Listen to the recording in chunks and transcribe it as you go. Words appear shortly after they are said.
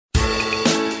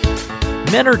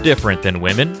Men are different than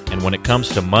women, and when it comes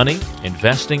to money,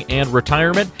 investing, and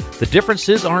retirement, the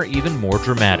differences are even more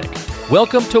dramatic.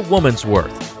 Welcome to Woman's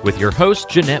Worth with your host,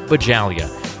 Jeanette Bajalia.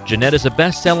 Jeanette is a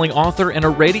best-selling author and a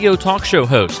radio talk show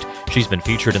host. She's been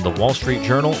featured in the Wall Street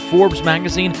Journal, Forbes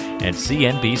magazine, and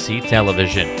CNBC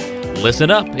television.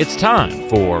 Listen up, it's time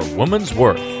for Woman's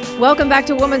Worth. Welcome back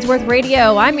to Woman's Worth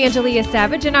Radio. I'm Angelia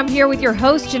Savage, and I'm here with your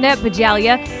host, Jeanette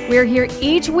Bajalia. We're here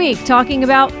each week talking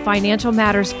about financial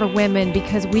matters for women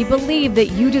because we believe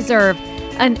that you deserve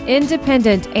an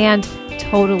independent and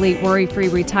totally worry-free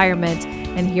retirement.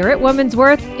 And here at Woman's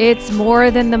Worth, it's more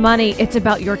than the money. It's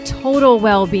about your total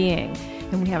well-being.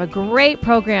 And we have a great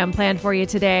program planned for you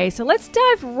today. So let's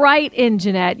dive right in,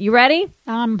 Jeanette. You ready?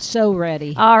 I'm so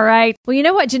ready. All right. Well, you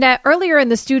know what, Jeanette? Earlier in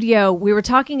the studio, we were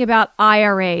talking about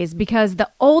IRAs because the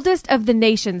oldest of the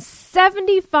nation's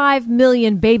 75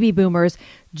 million baby boomers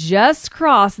just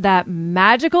crossed that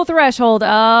magical threshold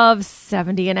of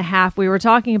 70 and a half. We were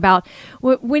talking about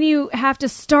when you have to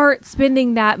start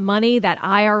spending that money, that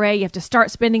IRA, you have to start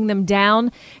spending them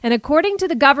down. And according to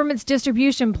the government's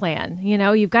distribution plan,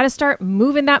 you've got to start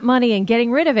moving that money and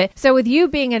getting rid of it. So with you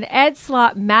being an Ed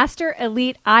Slott Master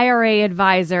Elite IRA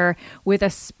advisor with a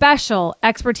special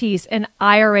expertise in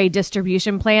IRA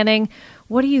distribution planning,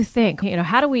 what do you think?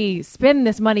 How do we spend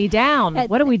this money down?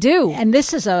 What do we do? And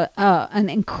this is an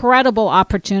incredible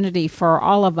opportunity for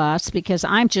all of us because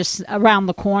I'm just around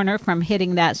the corner from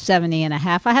hitting that 70 and a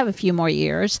half. I have a few more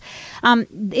years.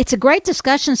 It's a great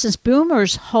discussion since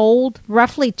boomers hold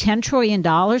roughly $10 trillion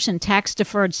in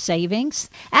tax-deferred savings.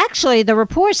 Actually, the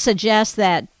report suggests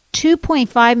that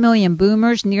 2.5 million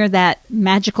boomers near that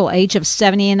magical age of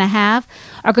 70 and a half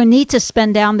are going to need to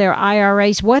spend down their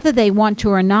IRAs whether they want to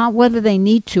or not, whether they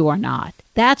need to or not.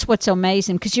 That's what's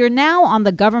amazing because you're now on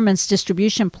the government's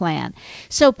distribution plan.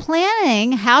 So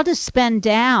planning how to spend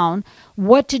down,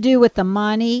 what to do with the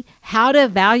money, how to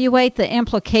evaluate the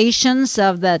implications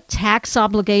of the tax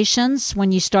obligations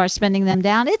when you start spending them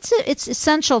down, it's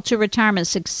essential to retirement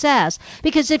success.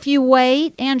 Because if you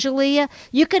wait, Angelia,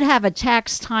 you could have a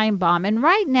tax time bomb. And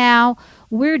right now,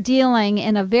 we're dealing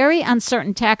in a very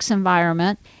uncertain tax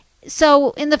environment.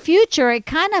 So in the future, it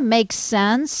kind of makes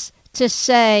sense to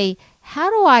say, how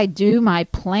do I do my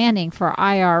planning for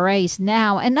IRAs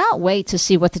now and not wait to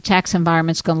see what the tax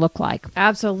environment's going to look like?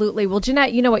 Absolutely. Well,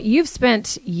 Jeanette, you know what? You've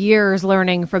spent years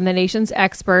learning from the nation's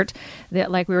expert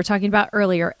that, like we were talking about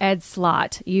earlier, Ed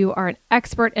Slott. You are an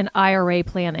expert in IRA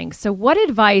planning. So what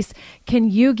advice can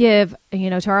you give,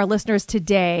 to our listeners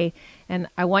today? And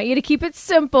I want you to keep it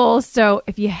simple. So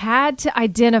if you had to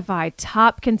identify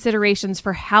top considerations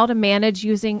for how to manage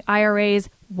using IRAs,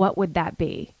 what would that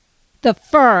be? The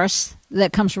first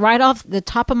that comes right off the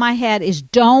top of my head is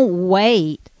don't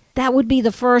wait. That would be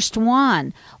the first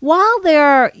one. While there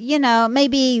are,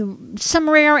 maybe some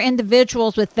rare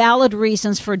individuals with valid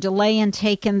reasons for delay in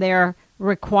taking their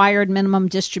required minimum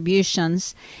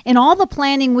distributions, in all the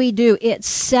planning we do, it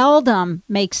seldom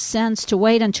makes sense to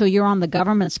wait until you're on the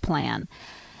government's plan.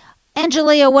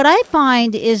 Angelia, what I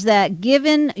find is that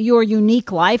given your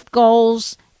unique life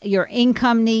goals, your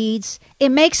income needs, it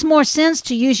makes more sense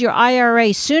to use your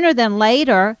IRA sooner than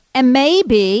later. And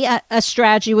maybe a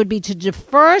strategy would be to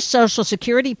defer Social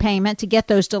Security payment to get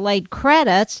those delayed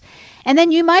credits. And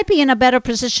then you might be in a better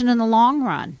position in the long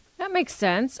run. That makes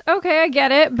sense. Okay, I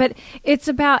get it. But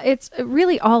it's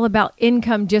really all about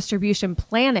income distribution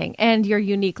planning and your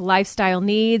unique lifestyle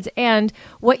needs and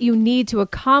what you need to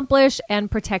accomplish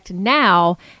and protect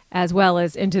now as well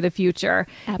as into the future.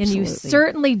 Absolutely. And you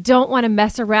certainly don't want to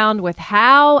mess around with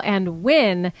how and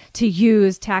when to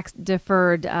use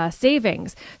tax-deferred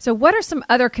savings. So what are some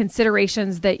other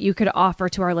considerations that you could offer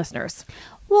to our listeners?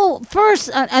 Well, first,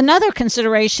 another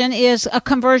consideration is a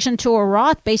conversion to a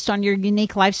Roth based on your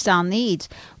unique lifestyle needs.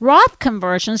 Roth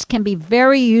conversions can be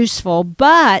very useful,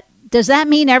 but does that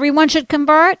mean everyone should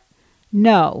convert?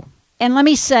 No. And let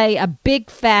me say a big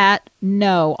fat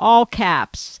no, all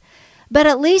caps. But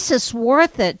at least it's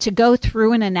worth it to go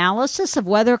through an analysis of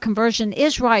whether conversion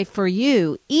is right for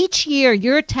you. Each year,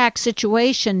 your tax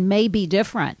situation may be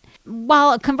different.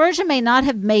 While a conversion may not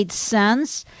have made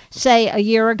sense, say, a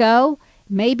year ago,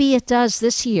 maybe it does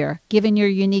this year, given your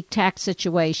unique tax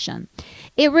situation.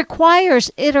 It requires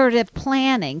iterative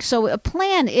planning. So a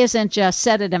plan isn't just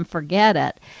set it and forget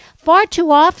it. Far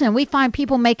too often, we find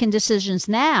people making decisions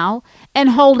now, and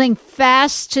holding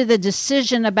fast to the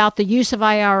decision about the use of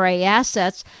IRA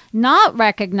assets, not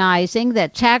recognizing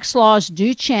that tax laws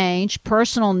do change,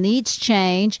 personal needs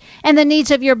change, and the needs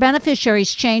of your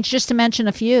beneficiaries change, just to mention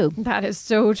a few. That is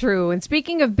so true. And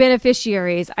speaking of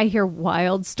beneficiaries, I hear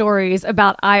wild stories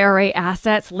about IRA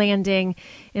assets landing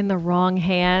in the wrong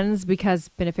hands because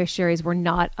beneficiaries were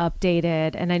not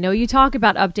updated. And I know you talk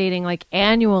about updating like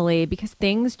annually because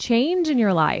things change in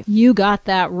your life. You got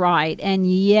that right. And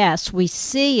yes, we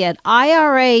see it.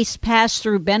 IRAs pass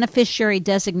through beneficiary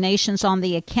designations on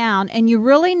the account, and you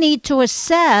really need to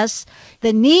assess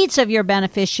the needs of your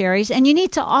beneficiaries, and you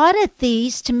need to audit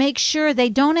these to make sure they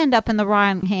don't end up in the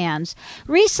wrong hands.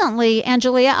 Recently,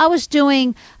 Angelia, I was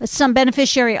doing some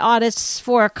beneficiary audits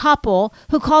for a couple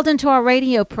who called into our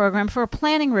radio program for a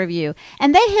planning review,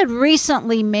 and they had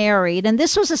recently married, and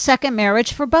this was a second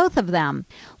marriage for both of them.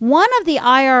 One of the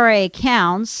IRA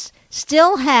accounts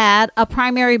still had a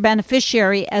primary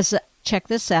beneficiary as, check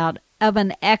this out, of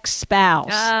an ex-spouse.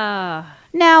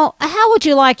 Now, how would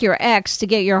you like your ex to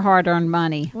get your hard-earned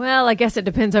money? Well, I guess it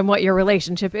depends on what your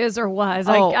relationship is or was,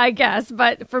 I guess.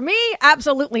 But for me,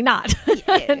 absolutely not.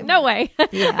 No way.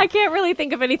 Yeah. I can't really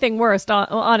think of anything worse,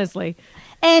 honestly.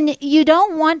 And you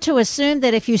don't want to assume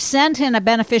that if you send in a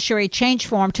beneficiary change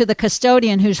form to the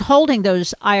custodian who's holding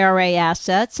those IRA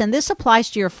assets, and this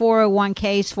applies to your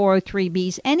 401ks,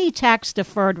 403bs, any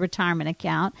tax-deferred retirement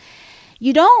account,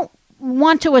 you don't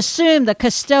want to assume the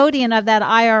custodian of that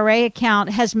IRA account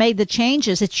has made the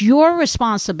changes. It's your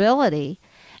responsibility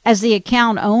as the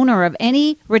account owner of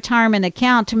any retirement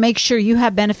account to make sure you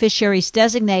have beneficiaries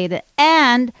designated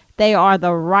and they are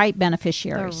the right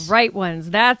beneficiaries. The right ones.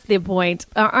 That's the point.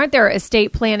 Aren't there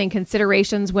estate planning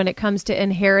considerations when it comes to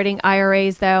inheriting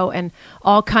IRAs, though, and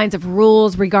all kinds of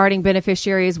rules regarding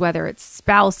beneficiaries, whether it's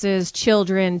spouses,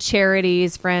 children,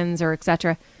 charities, friends, or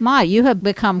etc.? Ma, you have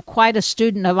become quite a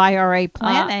student of IRA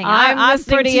planning. I'm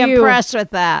pretty impressed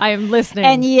with that. I am listening.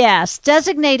 And yes,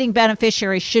 designating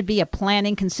beneficiaries should be a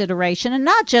planning consideration and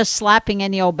not just slapping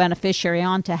any old beneficiary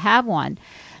on to have one.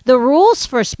 The rules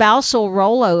for spousal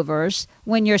rollovers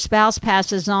when your spouse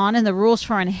passes on and the rules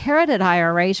for inherited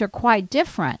IRAs are quite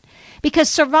different because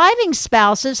surviving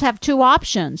spouses have two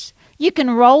options. You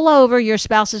can roll over your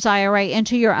spouse's IRA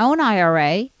into your own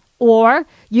IRA, or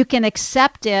you can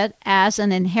accept it as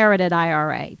an inherited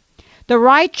IRA. The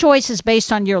right choice is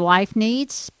based on your life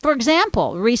needs. For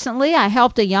example, recently I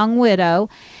helped a young widow,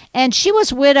 and she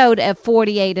was widowed at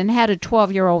 48 and had a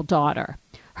 12-year-old daughter.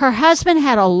 Her husband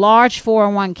had a large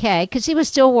 401k because he was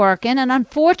still working, and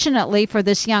unfortunately for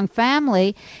this young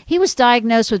family, he was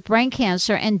diagnosed with brain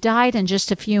cancer and died in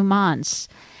just a few months.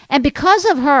 And because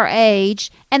of her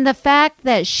age and the fact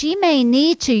that she may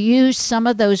need to use some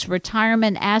of those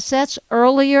retirement assets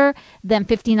earlier than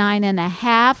 59 and a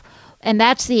half, and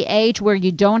that's the age where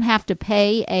you don't have to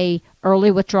pay a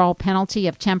early withdrawal penalty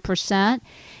of 10%,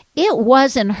 it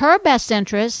was in her best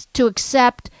interest to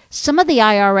accept some of the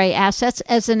IRA assets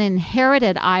as an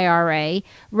inherited IRA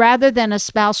rather than a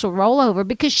spousal rollover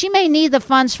because she may need the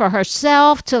funds for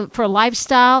herself, for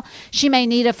lifestyle. She may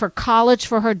need it for college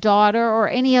for her daughter or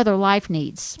any other life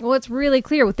needs. Well, it's really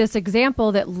clear with this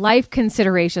example that life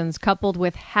considerations coupled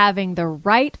with having the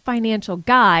right financial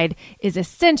guide is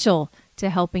essential to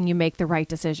helping you make the right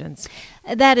decisions.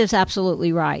 That is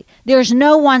absolutely right. There's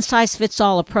no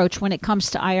one-size-fits-all approach when it comes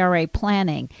to IRA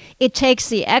planning. It takes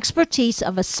the expertise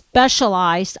of a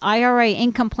specialized IRA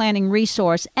income planning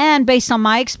resource, and based on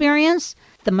my experience,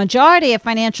 the majority of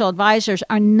financial advisors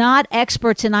are not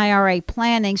experts in IRA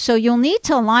planning, so you'll need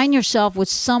to align yourself with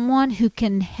someone who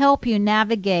can help you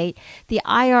navigate the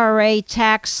IRA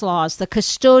tax laws, the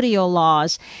custodial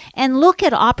laws, and look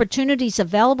at opportunities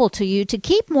available to you to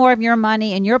keep more of your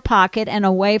money in your pocket and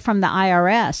away from the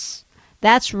IRS.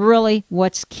 That's really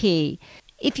what's key.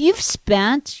 If you've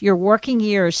spent your working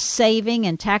years saving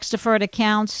in tax-deferred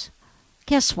accounts,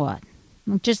 guess what?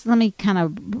 Just let me kind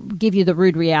of give you the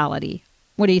rude reality.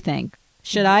 What do you think?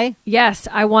 Should I? Yes,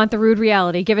 I want the rude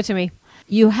reality. Give it to me.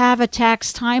 You have a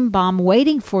tax time bomb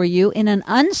waiting for you in an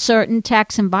uncertain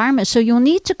tax environment. So you'll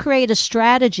need to create a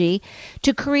strategy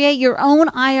to create your own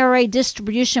IRA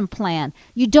distribution plan.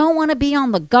 You don't want to be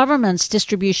on the government's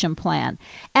distribution plan.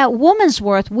 At Woman's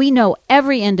Worth, we know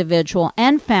every individual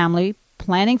and family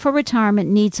planning for retirement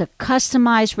needs a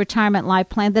customized retirement life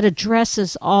plan that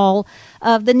addresses all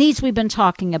of the needs we've been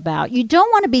talking about. You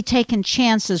don't want to be taking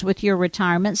chances with your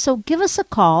retirement, so give us a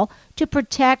call to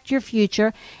protect your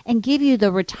future and give you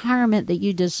the retirement that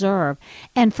you deserve.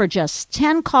 And for just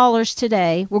 10 callers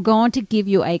today, we're going to give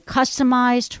you a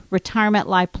customized retirement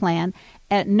life plan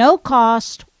at no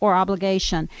cost or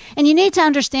obligation. And you need to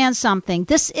understand something.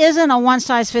 This isn't a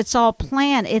one-size-fits-all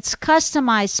plan. It's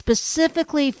customized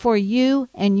specifically for you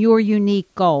and your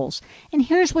unique goals. And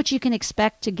here's what you can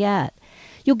expect to get.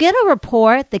 You'll get a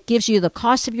report that gives you the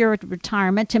cost of your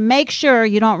retirement to make sure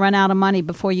you don't run out of money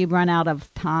before you run out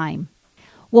of time.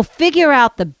 We'll figure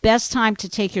out the best time to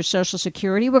take your Social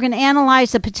Security. We're going to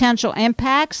analyze the potential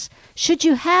impacts should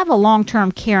you have a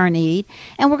long-term care need.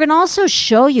 And we're going to also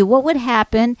show you what would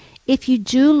happen if you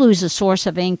do lose a source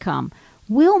of income.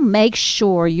 We'll make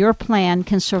sure your plan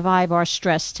can survive our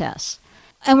stress tests.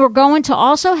 And we're going to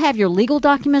also have your legal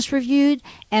documents reviewed,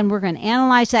 and we're going to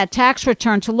analyze that tax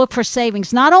return to look for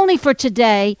savings, not only for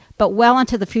today, but well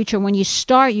into the future when you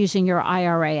start using your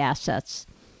IRA assets.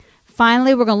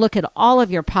 Finally, we're going to look at all of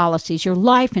your policies, your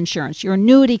life insurance, your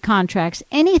annuity contracts,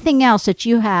 anything else that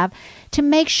you have to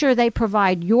make sure they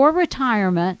provide your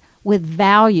retirement with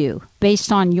value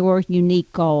based on your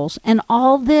unique goals. And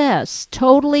all this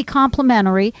totally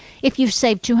complimentary if you've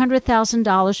saved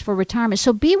 $200,000 for retirement.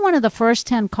 So be one of the first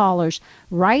 10 callers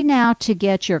right now to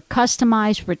get your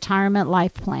customized retirement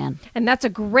life plan. And that's a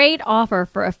great offer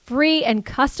for a free and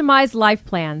customized life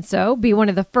plan. So be one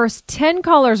of the first 10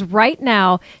 callers right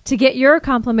now to get your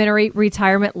complimentary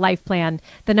retirement life plan.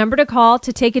 The number to call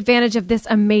to take advantage of this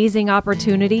amazing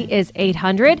opportunity is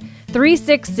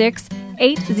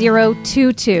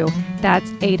 800-366-8022.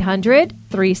 That's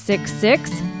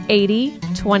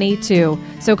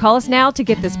 800-366-8022. So call us now to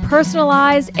get this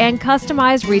personalized and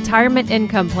customized retirement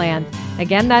income plan.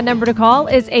 Again, that number to call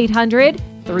is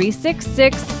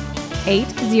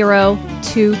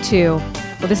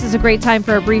 800-366-8022. Well, this is a great time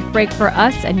for a brief break for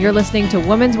us, and you're listening to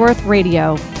Women's Worth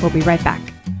Radio. We'll be right back.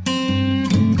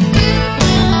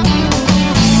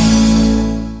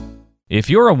 If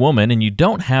you're a woman and you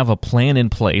don't have a plan in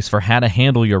place for how to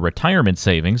handle your retirement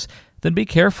savings, then be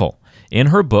careful. In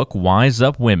her book, Wise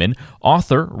Up Women,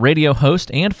 author, radio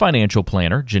host, and financial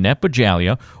planner Jeanette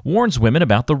Bajalia warns women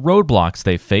about the roadblocks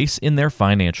they face in their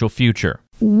financial future.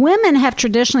 Women have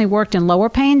traditionally worked in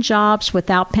lower-paying jobs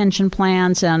without pension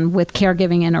plans and with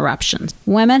caregiving interruptions.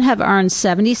 Women have earned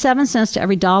 77 cents to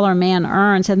every dollar a man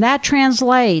earns, and that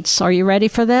translates, are you ready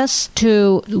for this,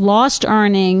 to lost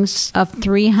earnings of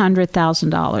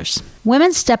 $300,000.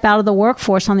 Women step out of the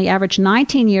workforce on the average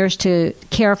 19 years to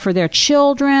care for their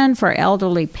children, for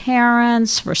elderly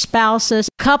parents, for spouses.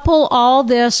 Couple all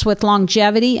this with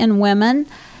longevity in women.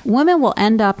 Women will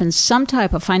end up in some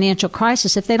type of financial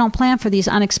crisis if they don't plan for these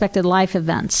unexpected life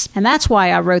events. And that's why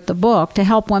I wrote the book, to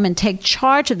help women take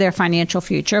charge of their financial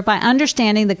future by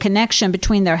understanding the connection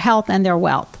between their health and their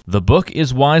wealth. The book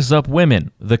is Wise Up Women.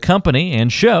 The company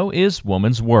and show is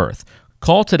Woman's Worth.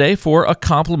 Call today for a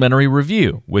complimentary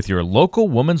review with your local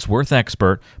Woman's Worth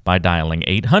expert by dialing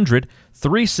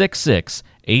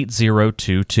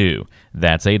 800-366-8022.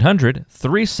 That's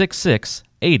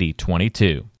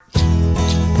 800-366-8022.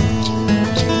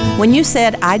 When you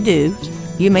said I do,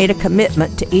 you made a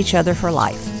commitment to each other for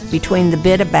life. Between the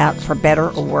bit about for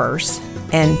better or worse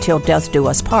and till death do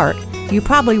us part, you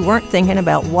probably weren't thinking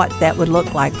about what that would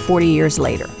look like 40 years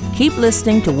later. Keep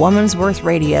listening to Woman's Worth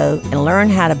Radio and learn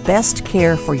how to best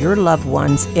care for your loved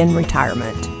ones in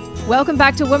retirement. Welcome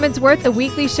back to Women's Worth, the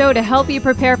weekly show to help you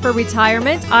prepare for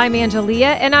retirement. I'm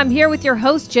Angelia, and I'm here with your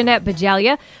host, Jeanette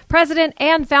Bajalia, president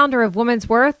and founder of Women's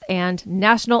Worth and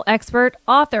national expert,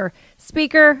 author,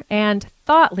 speaker, and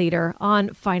thought leader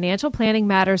on financial planning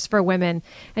matters for women.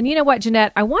 And you know what,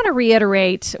 Jeanette, I want to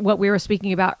reiterate what we were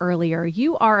speaking about earlier.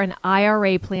 You are an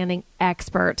IRA planning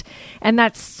expert, and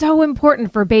that's so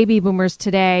important for baby boomers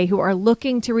today who are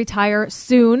looking to retire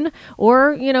soon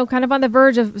or, kind of on the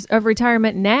verge of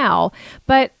retirement now,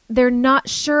 but they're not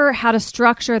sure how to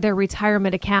structure their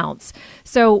retirement accounts.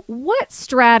 So what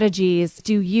strategies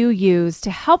do you use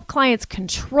to help clients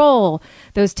control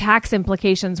those tax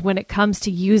implications when it comes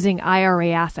to using IRA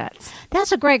assets?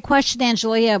 That's a great question,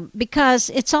 Angelia, because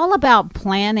it's all about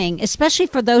planning, especially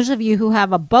for those of you who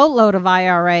have a boatload of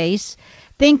IRAs,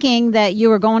 thinking that you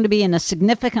are going to be in a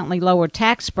significantly lower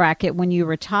tax bracket when you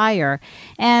retire.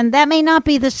 And that may not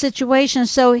be the situation.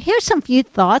 So here's some few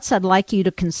thoughts I'd like you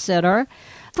to consider.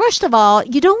 First of all,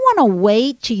 you don't want to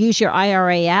wait to use your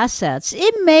IRA assets.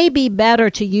 It may be better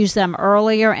to use them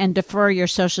earlier and defer your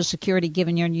Social Security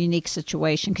given your unique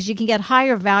situation, because you can get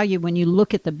higher value when you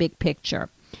look at the big picture.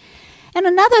 And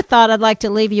another thought I'd like to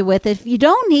leave you with, if you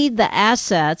don't need the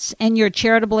assets and you're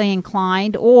charitably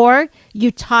inclined or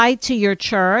you tie to your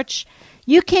church,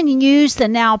 you can use the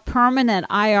now permanent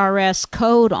IRS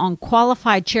code on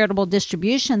qualified charitable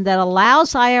distribution that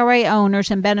allows IRA owners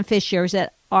and beneficiaries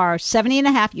that are 70 and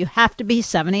a half, you have to be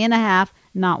 70 and a half,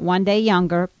 not one day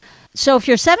younger, So if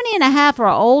you're 70 and a half or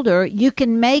older, you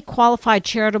can make qualified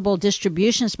charitable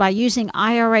distributions by using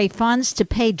IRA funds to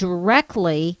pay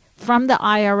directly from the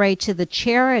IRA to the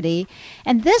charity.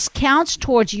 And this counts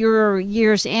towards your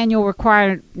year's annual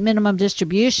required minimum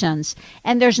distributions.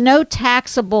 And there's no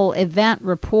taxable event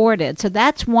reported. So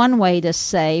that's one way to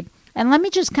save. And let me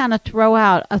just kind of throw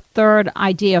out a third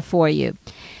idea for you.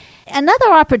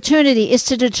 Another opportunity is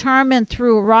to determine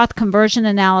through a Roth conversion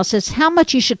analysis how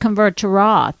much you should convert to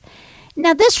Roth.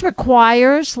 Now, this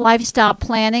requires lifestyle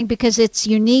planning because it's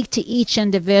unique to each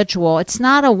individual. It's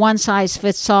not a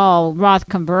one-size-fits-all Roth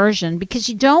conversion because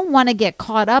you don't want to get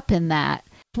caught up in that.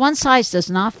 One size does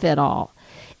not fit all.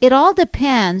 It all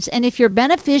depends, and if your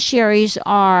beneficiaries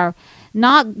are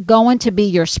not going to be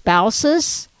your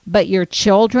spouses, but your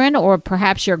children or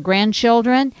perhaps your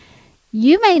grandchildren,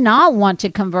 you may not want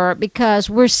to convert because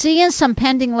we're seeing some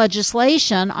pending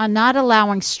legislation on not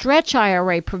allowing stretch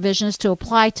IRA provisions to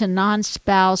apply to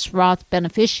non-spouse Roth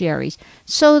beneficiaries.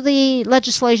 So the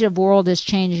legislative world is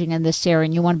changing in this area,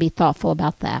 and you want to be thoughtful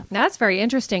about that. That's very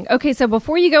interesting. Okay, so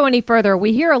before you go any further,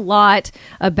 we hear a lot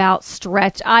about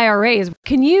stretch IRAs.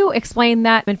 Can you explain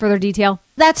that in further detail?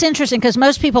 That's interesting because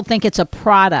most people think it's a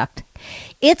product.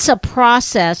 It's a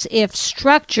process if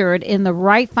structured in the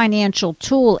right financial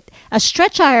tool. A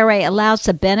stretch IRA allows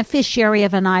the beneficiary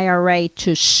of an IRA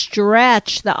to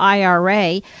stretch the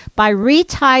IRA by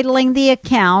retitling the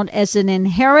account as an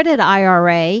inherited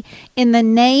IRA in the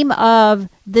name of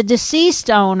the deceased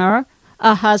owner,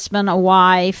 a husband, a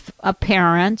wife, a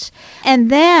parent, and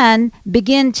then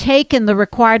begin taking the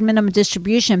required minimum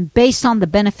distribution based on the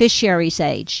beneficiary's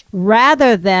age,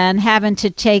 rather than having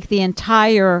to take the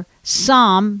entire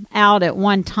sum out at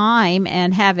one time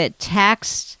and have it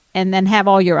taxed and then have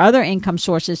all your other income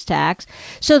sources taxed.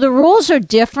 So the rules are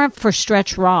different for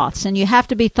stretch Roths, and you have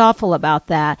to be thoughtful about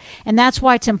that. And that's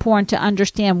why it's important to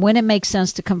understand when it makes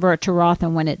sense to convert to Roth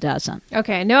and when it doesn't.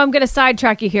 Okay, I know I'm going to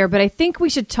sidetrack you here, but I think we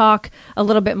should talk a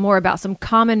little bit more about some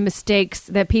common mistakes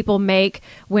that people make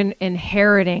when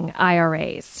inheriting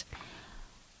IRAs.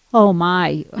 Oh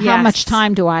my, how Yes. much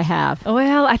time do I have?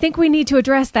 Well, I think we need to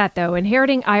address that, though.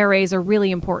 Inheriting IRAs are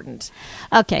really important.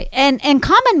 Okay, and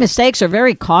common mistakes are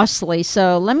very costly,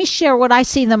 so let me share what I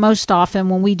see the most often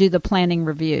when we do the planning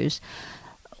reviews.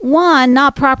 One,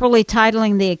 not properly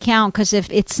titling the account, because if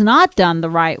it's not done the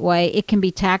right way, it can be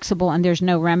taxable and there's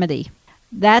no remedy.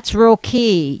 That's real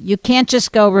key. You can't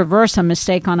just go reverse a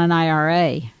mistake on an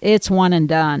IRA. It's one and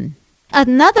done.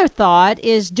 Another thought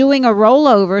is doing a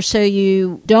rollover so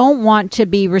you don't want to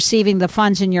be receiving the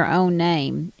funds in your own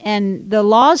name. And the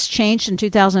laws changed in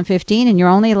 2015, and you're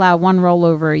only allowed one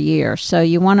rollover a year. So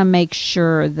you want to make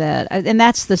sure that, and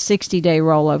that's the 60-day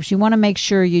rollovers, you want to make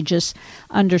sure you just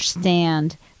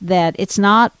understand that it's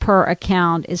not per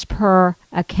account, it's per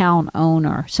account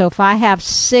owner. So if I have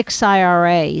 6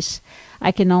 IRAs,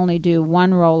 I can only do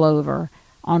one rollover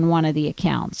on one of the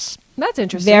accounts. That's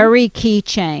interesting. Very key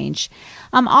change.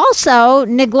 Also,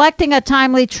 neglecting a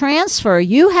timely transfer.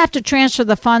 You have to transfer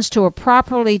the funds to a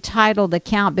properly titled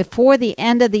account before the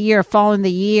end of the year following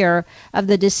the year of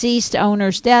the deceased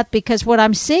owner's death, because what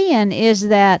I'm seeing is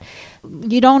that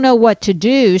you don't know what to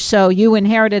do, so you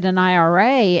inherited an IRA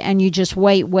and you just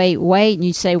wait, and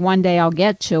you say, one day I'll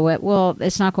get to it. Well,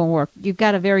 it's not going to work. You've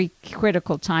got a very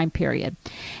critical time period.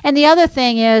 And the other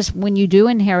thing is, when you do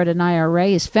inherit an IRA,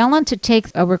 is failing to take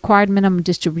a required minimum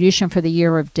distribution for the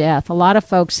year of death. A lot of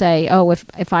folks say, oh,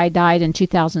 if I died in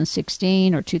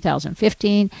 2016 or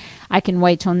 2015, I can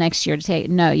wait till next year to take it.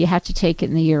 No, you have to take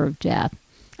it in the year of death.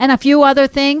 And a few other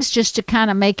things just to kind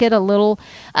of make it a little,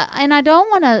 and I don't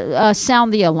want to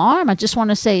sound the alarm, I just want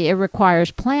to say it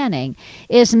requires planning,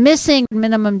 is missing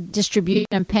minimum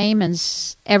distribution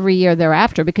payments every year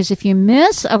thereafter. Because if you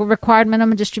miss a required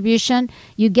minimum distribution,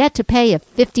 you get to pay a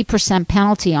 50%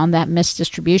 penalty on that missed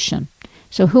distribution.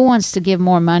 So who wants to give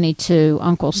more money to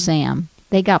Uncle Sam?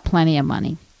 They got plenty of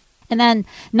money. And then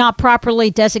not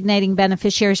properly designating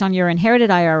beneficiaries on your inherited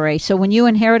IRA. So when you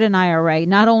inherit an IRA,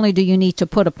 not only do you need to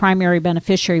put a primary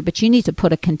beneficiary, but you need to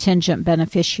put a contingent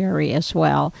beneficiary as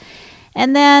well.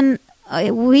 And then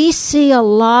we see a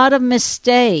lot of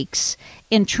mistakes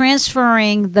in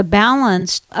transferring the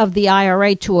balance of the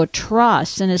IRA to a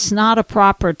trust, and it's not a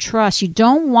proper trust. You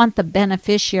don't want the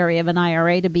beneficiary of an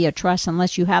IRA to be a trust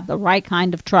unless you have the right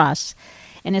kind of trust,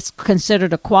 and it's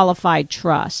considered a qualified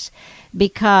trust.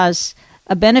 Because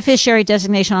a beneficiary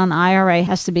designation on an IRA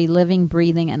has to be living,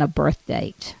 breathing, and a birth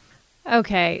date.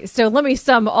 Okay, so let me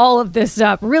sum all of this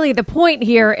up. Really, the point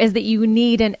here is that you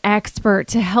need an expert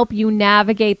to help you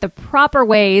navigate the proper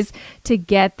ways to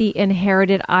get the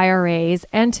inherited IRAs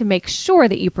and to make sure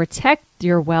that you protect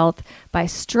your wealth by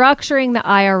structuring the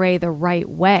IRA the right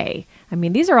way. I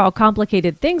mean, these are all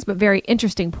complicated things, but very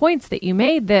interesting points that you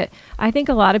made that I think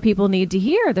a lot of people need to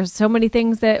hear. There's so many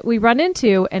things that we run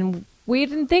into and we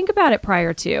didn't think about it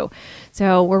prior to.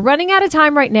 So we're running out of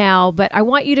time right now, but I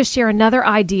want you to share another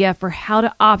idea for how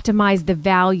to optimize the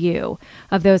value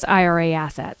of those IRA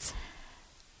assets.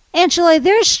 Angela,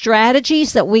 there's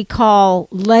strategies that we call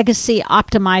legacy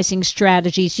optimizing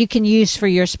strategies you can use for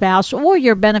your spouse or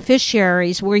your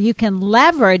beneficiaries where you can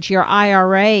leverage your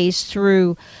IRAs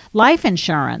through life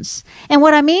insurance. And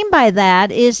what I mean by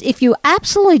that is if you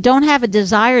absolutely don't have a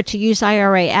desire to use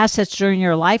IRA assets during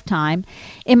your lifetime,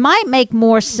 it might make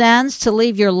more sense to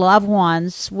leave your loved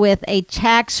ones with a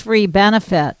tax-free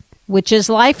benefit, which is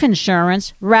life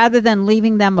insurance, rather than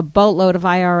leaving them a boatload of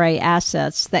IRA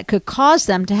assets that could cause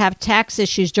them to have tax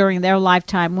issues during their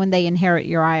lifetime when they inherit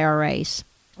your IRAs.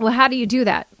 Well, how do you do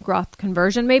that? Roth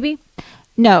conversion, maybe?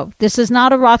 No, this is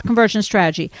not a Roth conversion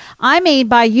strategy. I mean,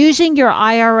 by using your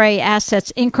IRA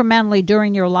assets incrementally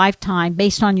during your lifetime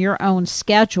based on your own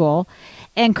schedule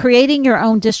and creating your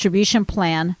own distribution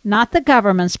plan, not the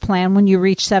government's plan when you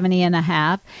reach 70 and a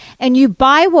half, and you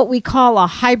buy what we call a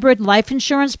hybrid life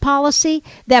insurance policy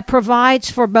that provides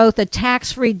for both a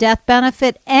tax-free death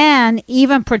benefit and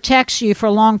even protects you for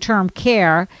long-term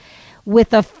care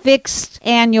with a fixed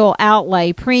annual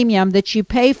outlay premium that you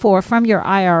pay for from your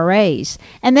IRAs.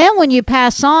 And then when you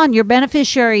pass on, your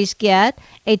beneficiaries get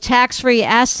a tax-free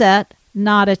asset,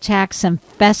 not a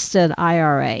tax-infested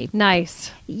IRA. Nice.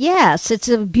 Yes, it's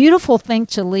a beautiful thing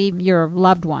to leave your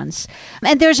loved ones.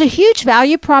 And there's a huge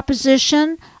value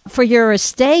proposition for your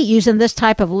estate using this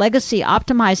type of legacy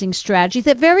optimizing strategy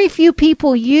that very few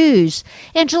people use.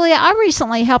 And Julia, I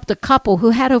recently helped a couple who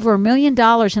had over $1 million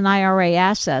in IRA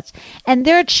assets, and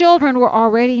their children were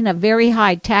already in a very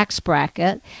high tax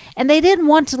bracket, and they didn't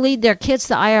want to lead their kids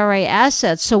to IRA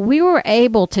assets, so we were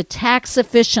able to tax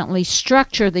efficiently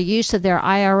structure the use of their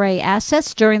IRA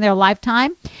assets during their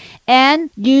lifetime and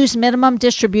use minimum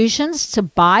distributions to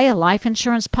buy a life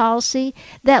insurance policy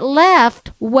that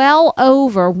left well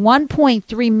over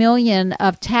 $1.3 million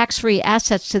of tax-free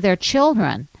assets to their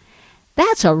children.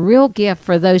 That's a real gift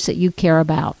for those that you care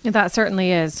about. That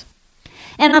certainly is.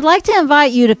 And I'd like to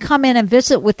invite you to come in and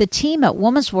visit with the team at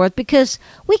Woman's Worth because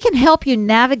we can help you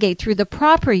navigate through the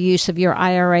proper use of your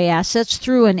IRA assets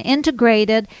through an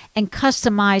integrated and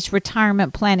customized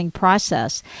retirement planning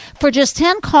process. For just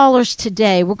 10 callers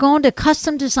today, we're going to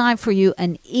custom design for you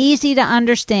an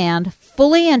easy-to-understand,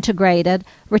 fully integrated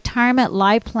retirement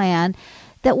life plan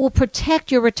that will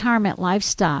protect your retirement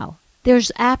lifestyle.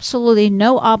 There's absolutely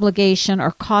no obligation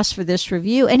or cost for this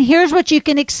review. And here's what you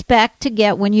can expect to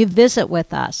get when you visit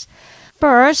with us.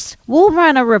 First, we'll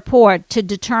run a report to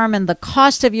determine the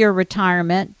cost of your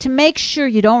retirement to make sure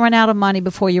you don't run out of money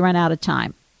before you run out of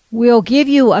time. We'll give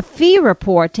you a fee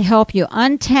report to help you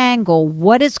untangle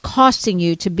what it's costing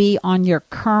you to be on your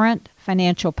current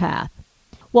financial path.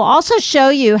 We'll also show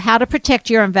you how to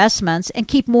protect your investments and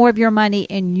keep more of your money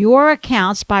in your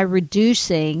accounts by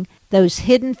reducing those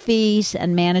hidden fees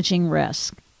and managing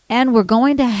risk. And we're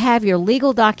going to have your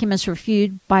legal documents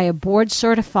reviewed by a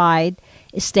board-certified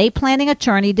estate planning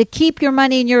attorney to keep your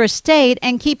money in your estate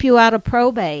and keep you out of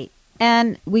probate.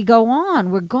 And we go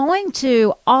on. We're going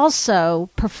to also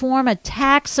perform a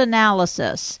tax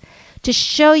analysis to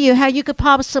show you how you could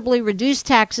possibly reduce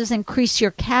taxes and increase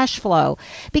your cash flow,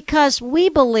 because we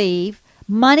believe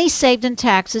money saved in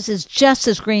taxes is just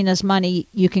as green as money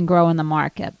you can grow in the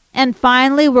market. And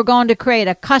finally, we're going to create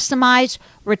a customized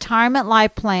retirement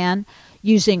life plan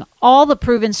using all the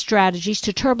proven strategies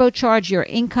to turbocharge your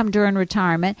income during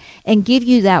retirement and give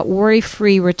you that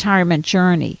worry-free retirement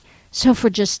journey. So for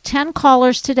just 10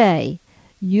 callers today,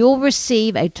 you'll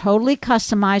receive a totally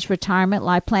customized retirement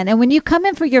life plan. And when you come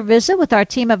in for your visit with our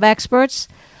team of experts,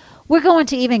 we're going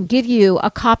to even give you a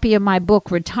copy of my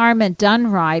book, Retirement Done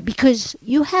Right, because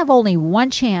you have only one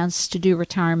chance to do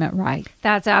retirement right.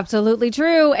 That's absolutely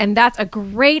true. And that's a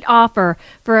great offer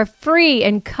for a free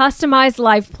and customized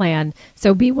life plan.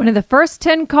 So be one of the first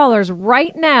 10 callers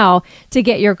right now to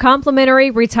get your complimentary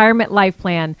retirement life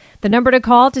plan. The number to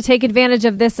call to take advantage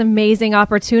of this amazing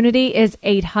opportunity is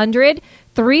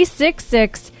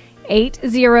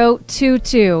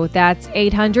 800-366-8022. That's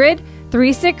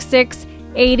 800-366-8022.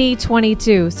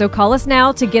 8022. So call us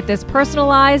now to get this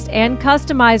personalized and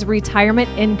customized retirement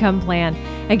income plan.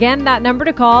 Again, that number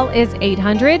to call is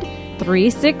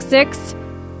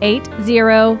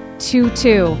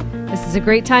 800-366-8022. This is a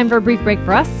great time for a brief break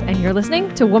for us, and you're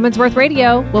listening to Woman's Worth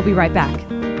Radio. We'll be right back.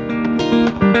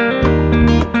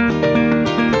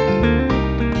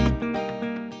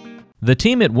 The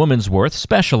team at Woman's Worth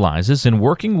specializes in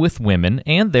working with women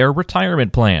and their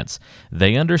retirement plans.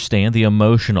 They understand the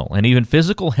emotional and even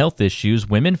physical health issues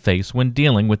women face when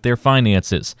dealing with their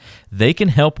finances. They can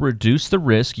help reduce the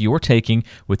risk you're taking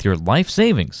with your life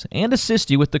savings and assist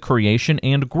you with the creation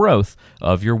and growth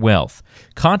of your wealth.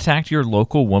 Contact your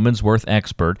local Woman's Worth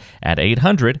expert at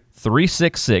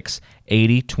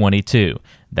 800-366-8022.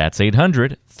 That's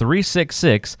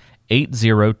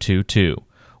 800-366-8022.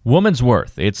 Woman's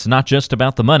Worth. It's not just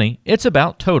about the money, it's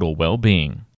about total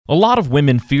well-being. A lot of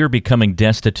women fear becoming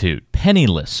destitute,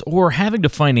 penniless, or having to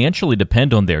financially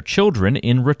depend on their children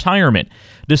in retirement.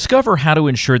 Discover how to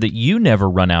ensure that you never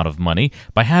run out of money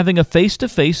by having a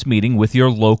face-to-face meeting with your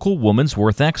local Woman's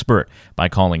Worth expert by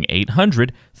calling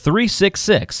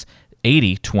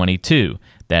 800-366-8022.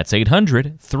 That's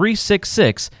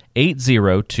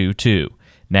 800-366-8022.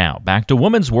 Now, back to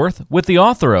Woman's Worth with the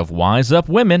author of Wise Up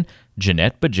Women,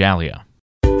 Jeanette Bajalia.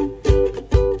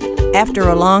 After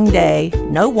a long day,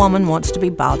 no woman wants to be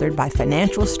bothered by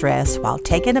financial stress while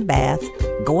taking a bath,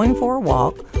 going for a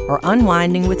walk, or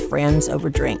unwinding with friends over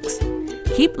drinks.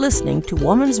 Keep listening to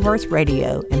Woman's Worth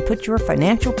Radio and put your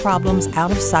financial problems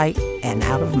out of sight and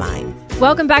out of mind.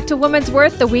 Welcome back to Woman's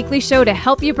Worth, the weekly show to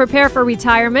help you prepare for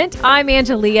retirement. I'm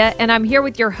Angelia, and I'm here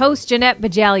with your host, Jeanette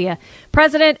Bajalia,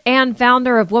 president and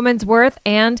founder of Woman's Worth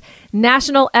and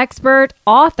national expert,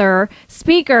 author,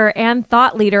 speaker, and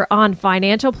thought leader on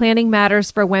financial planning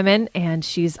matters for women. And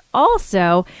she's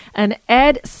also an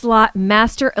Ed Slott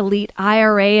Master Elite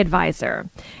IRA advisor.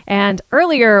 And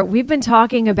earlier, we've been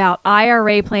talking about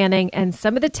IRA planning and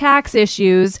some of the tax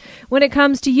issues when it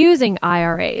comes to using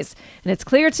IRAs. And it's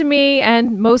clear to me,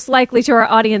 and most likely to our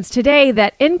audience today,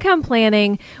 that income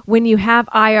planning, when you have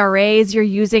IRAs you're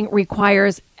using,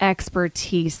 requires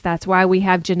expertise. That's why we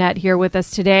have Jeanette here with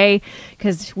us today,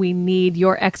 because we need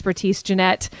your expertise,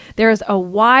 Jeanette. There's a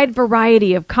wide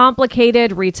variety of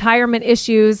complicated retirement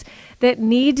issues that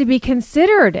need to be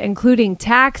considered, including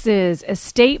taxes,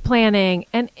 estate planning,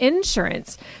 and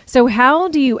insurance. So how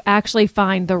do you actually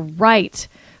find the right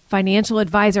financial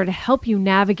advisor to help you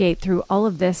navigate through all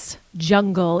of this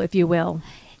jungle, if you will?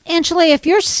 Angela, if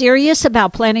you're serious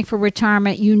about planning for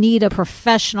retirement, you need a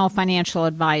professional financial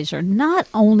advisor, not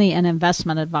only an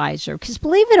investment advisor. Because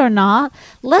believe it or not,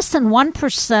 less than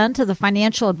 1% of the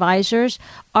financial advisors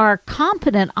are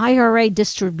competent IRA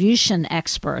distribution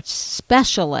experts,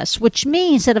 specialists, which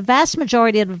means that a vast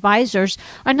majority of advisors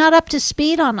are not up to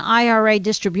speed on IRA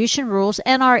distribution rules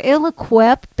and are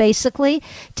ill-equipped, basically,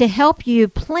 to help you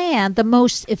plan the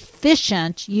most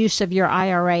efficient use of your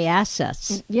IRA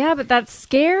assets. Yeah, but that's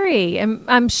scary.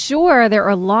 I'm sure there are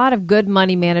a lot of good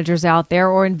money managers out there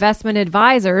or investment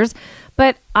advisors,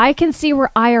 but I can see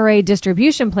where IRA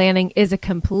distribution planning is a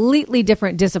completely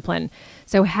different discipline.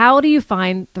 So how do you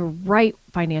find the right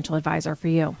financial advisor for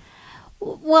you?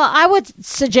 Well, I would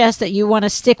suggest that you want to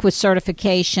stick with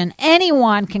certification.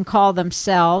 Anyone can call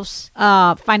themselves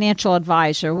a financial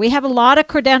advisor. We have a lot of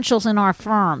credentials in our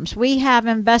firms. We have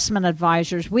investment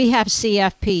advisors. We have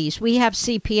CFPs. We have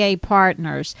CPA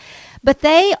partners. But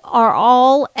they are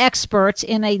all experts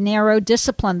in a narrow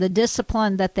discipline, the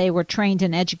discipline that they were trained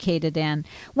and educated in.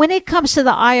 When it comes to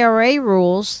the IRA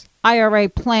rules, IRA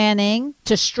planning,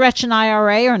 to stretch an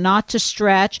IRA or not to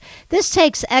stretch, this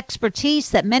takes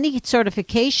expertise that many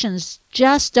certifications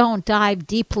just don't dive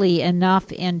deeply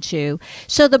enough into.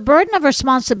 So the burden of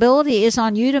responsibility is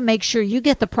on you to make sure you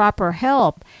get the proper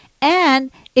help.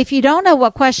 And if you don't know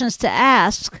what questions to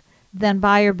ask, then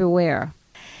buyer beware.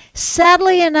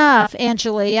 Sadly enough,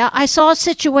 Angelia, I saw a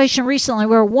situation recently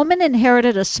where a woman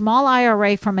inherited a small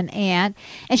IRA from an aunt,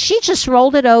 and she just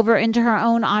rolled it over into her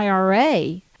own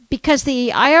IRA because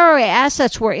the IRA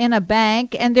assets were in a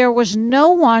bank, and there was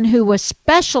no one who was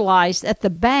specialized at the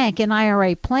bank in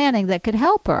IRA planning that could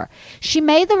help her. She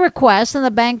made the request, and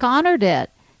the bank honored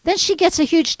it. Then she gets a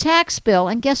huge tax bill,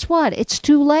 and guess what? It's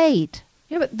too late.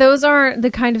 Yeah, but those aren't the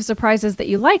kind of surprises that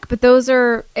you like. But those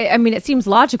are, I mean, it seems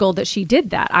logical that she did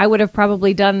that. I would have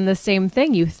probably done the same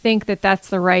thing. You think that that's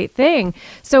the right thing.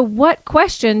 So what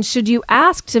questions should you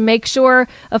ask to make sure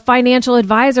a financial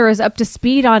advisor is up to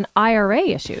speed on IRA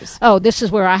issues? Oh, this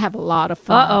is where I have a lot of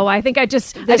fun. Uh-oh, I think I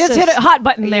just hit a hot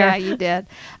button there. Yeah, you did.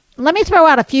 Let me throw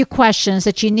out a few questions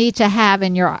that you need to have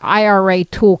in your IRA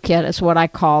toolkit, is what I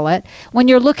call it, when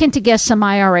you're looking to get some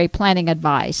IRA planning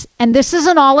advice. And this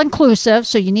isn't all-inclusive,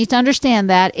 so you need to understand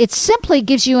that. It simply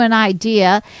gives you an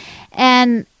idea.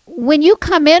 And when you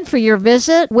come in for your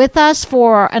visit with us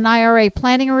for an IRA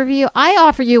planning review, I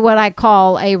offer you what I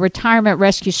call a retirement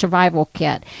rescue survival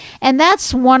kit. And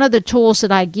that's one of the tools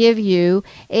that I give you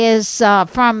is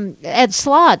from Ed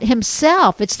Slott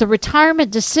himself. It's the Retirement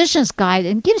Decisions Guide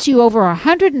and gives you over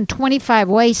 125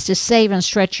 ways to save and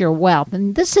stretch your wealth.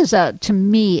 And this is, to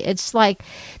me, it's like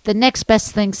the next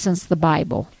best thing since the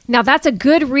Bible. Now, that's a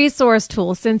good resource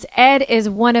tool since Ed is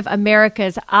one of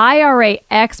America's IRA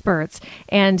experts,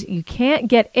 and you can't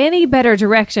get any better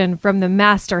direction from the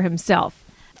master himself.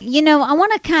 You know, I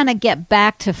want to kind of get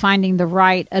back to finding the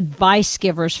right advice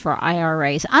givers for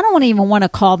IRAs. I don't even want to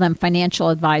call them financial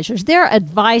advisors. They're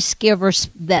advice givers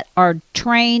that are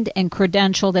trained and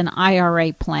credentialed in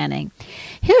IRA planning.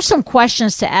 Here's some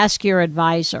questions to ask your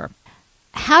advisor.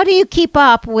 How do you keep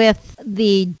up with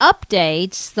the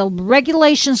updates, the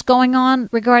regulations going on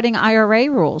regarding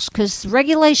IRA rules? Because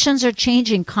regulations are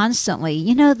changing constantly.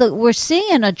 You know, we're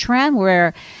seeing a trend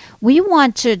where we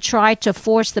want to try to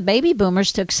force the baby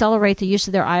boomers to accelerate the use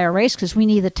of their IRAs because we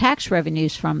need the tax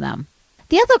revenues from them.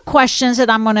 The other questions that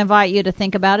I'm going to invite you to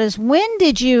think about is, when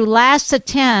did you last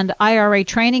attend IRA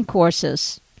training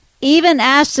courses? Even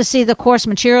ask to see the course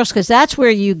materials, because that's where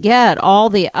you get all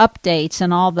the updates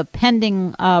and all the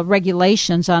pending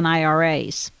regulations on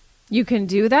IRAs. You can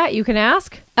do that? You can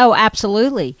ask? Oh,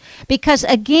 absolutely. Because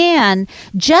again,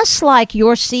 just like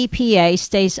your CPA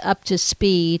stays up to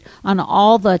speed on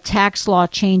all the tax law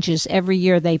changes every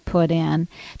year they put in,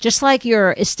 just like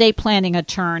your estate planning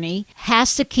attorney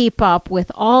has to keep up with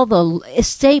all the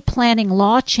estate planning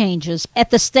law changes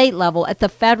at the state level, at the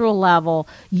federal level,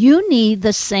 you need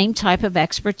the same type of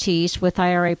expertise with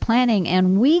IRA planning,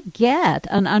 and we get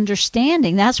an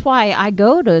understanding. That's why I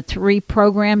go to 3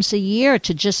 programs a year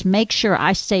to just make sure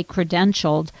I stay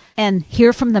credentialed and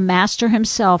hear from the master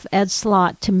himself, Ed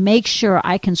Slott, to make sure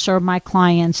I can serve my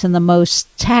clients in the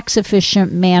most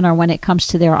tax-efficient manner when it comes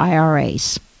to their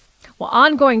IRAs. Well,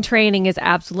 ongoing training is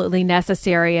absolutely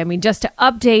necessary. I mean, just to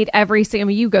update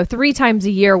you go 3 times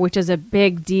a year, which is a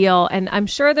big deal. And I'm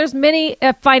sure there's many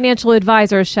financial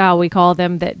advisors, shall we call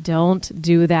them, that don't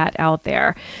do that out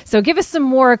there. So give us some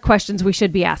more questions we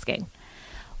should be asking.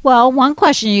 Well, one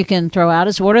question you can throw out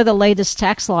is, what are the latest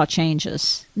tax law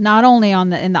changes? Not only in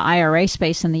the IRA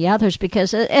space and the others,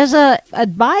 because as an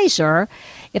advisor,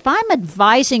 if I'm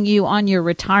advising you on your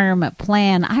retirement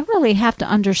plan, I really have to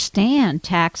understand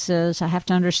taxes. I have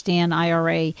to understand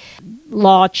IRA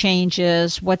law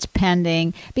changes, what's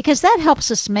pending, because that helps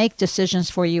us make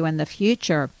decisions for you in the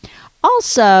future.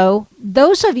 Also,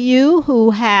 those of you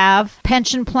who have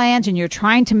pension plans and you're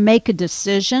trying to make a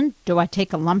decision, do I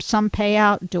take a lump sum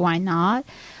payout? Do I not?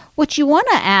 What you want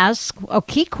to ask, a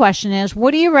key question is, what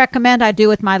do you recommend I do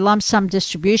with my lump sum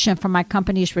distribution from my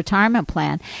company's retirement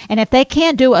plan? And if they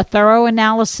can't do a thorough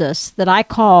analysis that I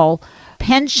call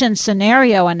pension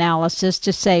scenario analysis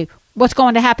to say, what's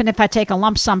going to happen if I take a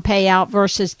lump sum payout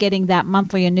versus getting that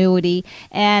monthly annuity,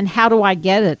 and how do I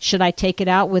get it? Should I take it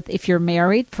out if you're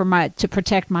married to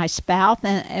protect my spouse,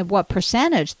 and what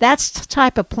percentage? That's the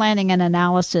type of planning and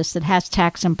analysis that has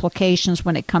tax implications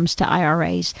when it comes to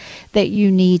IRAs that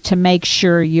you need to make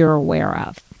sure you're aware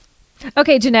of.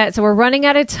 Okay, Jeanette, so we're running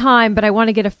out of time, but I want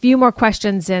to get a few more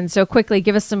questions in. So quickly,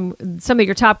 give us some of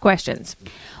your top questions.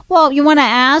 Well, you want to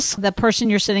ask the person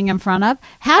you're sitting in front of,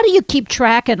 how do you keep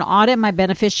track and audit my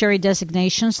beneficiary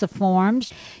designations, the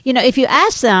forms? You know, if you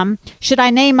ask them, should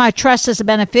I name my trust as a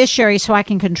beneficiary so I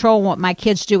can control what my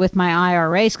kids do with my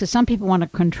IRAs? Because some people want to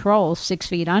control 6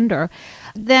 feet under.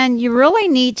 Then you really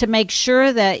need to make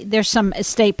sure that there's some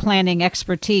estate planning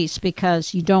expertise,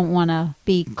 because you don't want to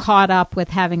be caught up with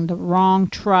having the wrong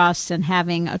trust and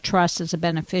having a trust as a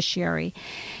beneficiary.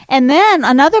 And then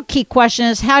another key question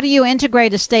is, how do you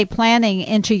integrate estate planning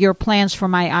into your plans for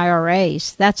my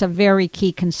IRAs? That's a very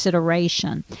key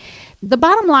consideration. The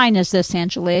bottom line is this,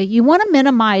 Angela, you want to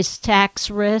minimize tax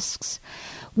risks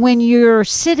when you're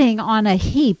sitting on a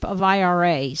heap of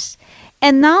IRAs.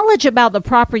 And knowledge about the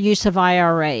proper use of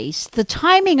IRAs, the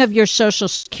timing of your Social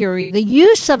Security, the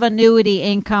use of annuity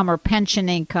income or pension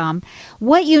income,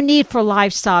 what you need for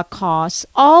livestock costs,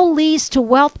 all leads to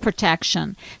wealth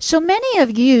protection. So many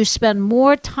of you spend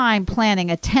more time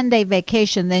planning a 10-day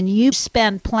vacation than you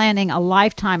spend planning a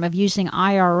lifetime of using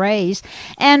IRAs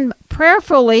and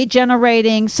prayerfully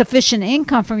generating sufficient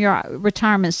income from your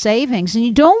retirement savings. And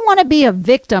you don't want to be a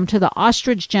victim to the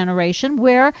ostrich generation,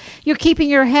 where you're keeping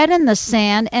your head in the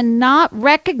sand and not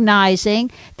recognizing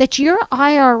that your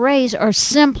IRAs are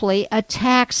simply a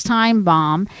tax time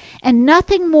bomb and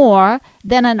nothing more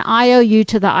than an IOU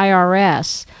to the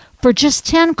IRS For just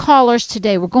 10 callers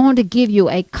today, we're going to give you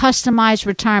a customized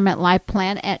retirement life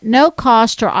plan at no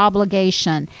cost or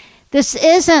obligation. This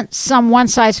isn't some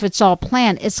one-size-fits-all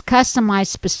plan. It's customized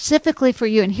specifically for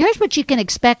you. And here's what you can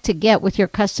expect to get with your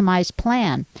customized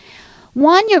plan.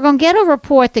 One, you're going to get a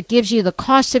report that gives you the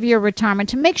cost of your retirement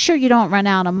to make sure you don't run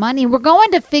out of money. We're going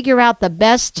to figure out the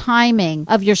best timing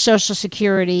of your Social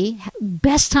Security,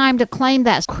 best time to claim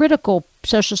that critical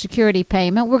Social Security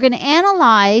payment. We're going to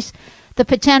analyze the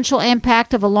potential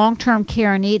impact of a long-term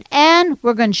care need, and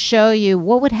we're going to show you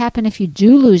what would happen if you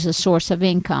do lose a source of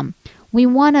income. We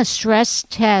want to stress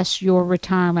test your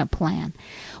retirement plan.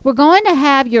 We're going to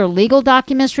have your legal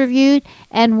documents reviewed,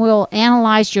 and we'll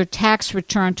analyze your tax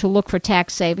return to look for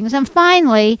tax savings. And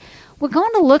finally, we're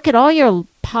going to look at all your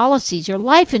policies, your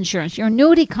life insurance, your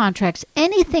annuity contracts,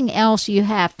 anything else you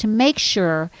have to make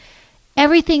sure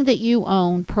everything that you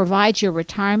own provides your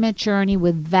retirement journey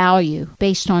with value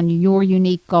based on your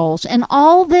unique goals. And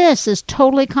all this is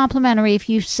totally complimentary if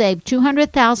you save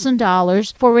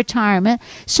 $200,000 for retirement.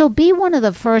 So be one of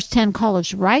the first 10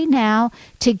 callers right now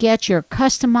to get your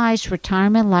customized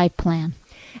retirement life plan.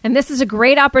 And this is a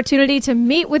great opportunity to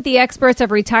meet with the experts of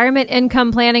retirement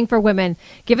income planning for women.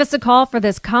 Give us a call for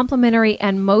this complimentary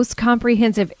and most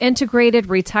comprehensive integrated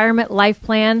retirement life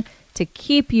plan to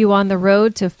keep you on the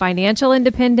road to financial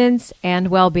independence and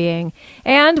well-being.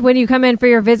 And when you come in for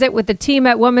your visit with the team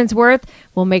at Woman's Worth,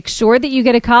 we'll make sure that you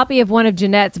get a copy of one of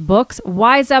Jeanette's books,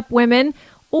 Wise Up Women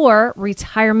or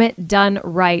Retirement Done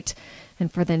Right.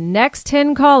 And for the next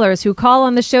 10 callers who call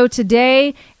on the show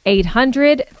today,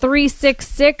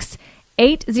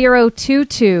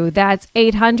 800-366-8022. That's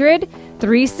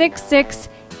 800-366-8022.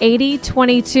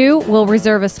 8022 will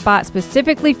reserve a spot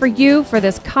specifically for you for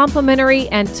this complimentary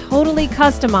and totally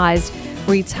customized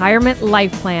retirement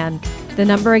life plan. The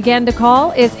number again to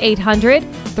call is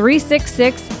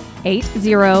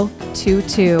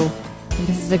 800-366-8022. And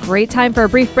this is a great time for a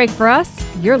brief break for us.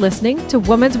 You're listening to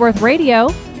Woman's Worth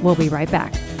Radio. We'll be right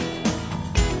back.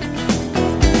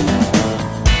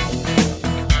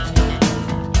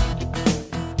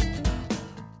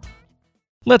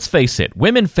 Let's face it,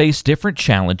 women face different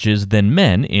challenges than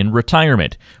men in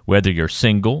retirement. Whether you're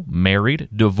single, married,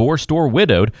 divorced, or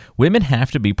widowed, women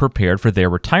have to be prepared for their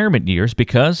retirement years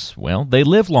because, well, they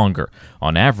live longer.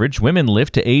 On average, women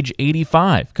live to age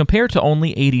 85, compared to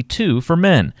only 82 for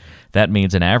men. That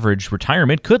means an average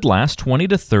retirement could last 20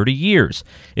 to 30 years.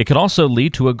 It could also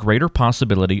lead to a greater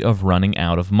possibility of running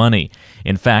out of money.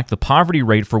 In fact, the poverty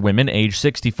rate for women age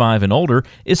 65 and older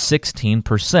is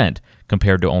 16%.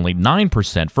 Compared to only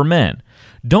 9% for men.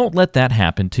 Don't let that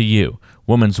happen to you.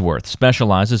 Woman's Worth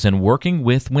specializes in working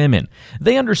with women.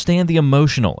 They understand the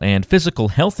emotional and physical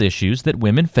health issues that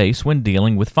women face when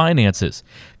dealing with finances.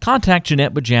 Contact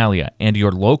Jeanette Bajalia and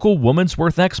your local Woman's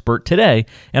Worth expert today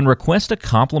and request a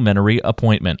complimentary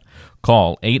appointment.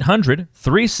 Call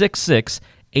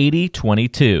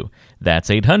 800-366-8022. That's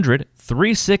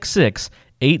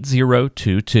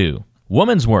 800-366-8022.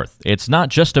 Woman's Worth. It's not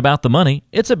just about the money,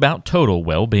 it's about total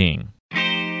well-being.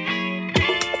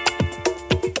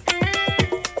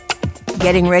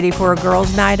 Getting ready for a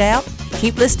girls' night out?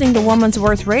 Keep listening to Woman's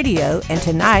Worth Radio, and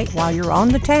tonight, while you're on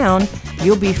the town,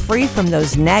 you'll be free from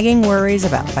those nagging worries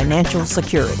about financial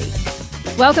security.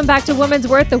 Welcome back to Woman's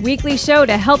Worth, the weekly show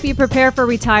to help you prepare for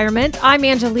retirement. I'm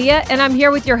Angelia, and I'm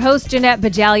here with your host, Jeanette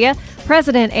Bajalia,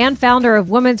 president and founder of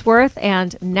Woman's Worth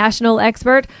and national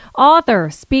expert, author,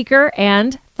 speaker,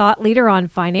 and thought leader on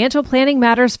financial planning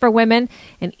matters for women.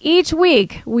 And each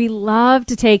week, we love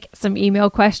to take some email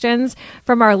questions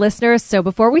from our listeners. So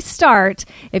before we start,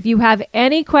 if you have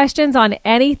any questions on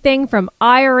anything from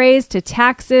IRAs to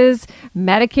taxes,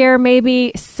 Medicare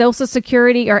maybe, Social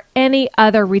Security, or any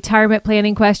other retirement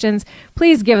planning questions,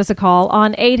 please give us a call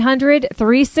on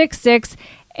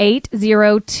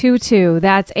 800-366-8022.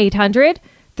 That's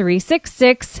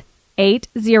 800-366-8022.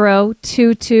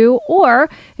 8022. Or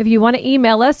if you want to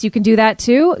email us, you can do that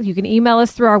too. You can email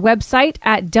us through our website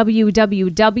at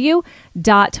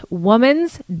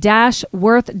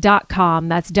www.womans-worth.com.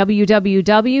 That's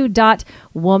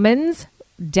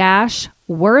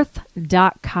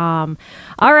www.womans-worth.com.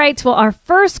 All right. Well, our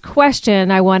first question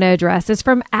I want to address is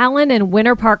from Alan in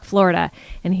Winter Park, Florida.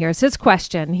 And here's his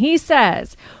question. He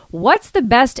says, what's the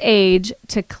best age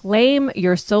to claim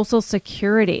your Social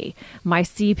Security? My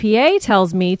CPA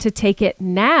tells me to take it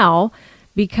now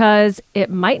because it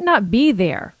might not be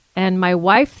there. And my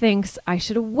wife thinks I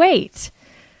should wait.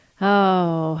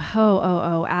 Oh,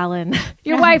 Alan.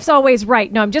 Your wife's always right.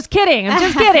 No, I'm just kidding.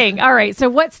 All right. So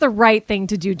what's the right thing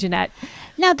to do, Jeanette?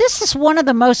 Now, this is one of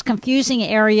the most confusing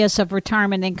areas of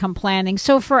retirement income planning.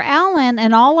 So for Alan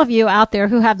and all of you out there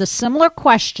who have the similar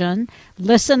question,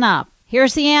 listen up.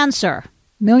 Here's the answer.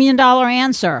 $1 million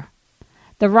answer.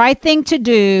 The right thing to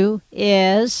do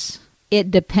is it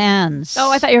depends.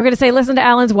 Oh, I thought you were going to say listen to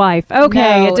Alan's wife.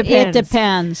 Okay, No, it depends. It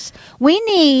depends. We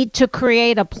need to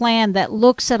create a plan that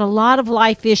looks at a lot of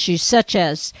life issues, such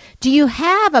as, do you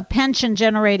have a pension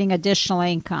generating additional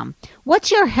income?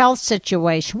 What's your health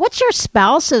situation? What's your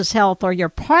spouse's health or your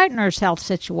partner's health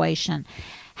situation?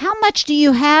 How much do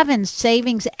you have in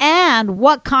savings, and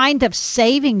what kind of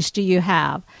savings do you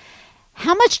have?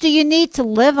 How much do you need to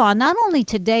live on, not only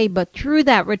today, but through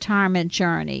that retirement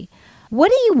journey? What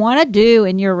do you want to do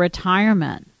in your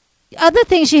retirement? Other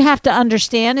things you have to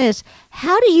understand is,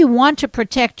 how do you want to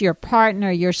protect your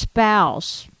partner, your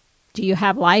spouse? Do you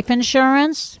have life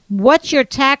insurance? What's your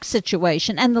tax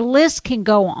situation? And the list can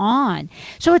go on.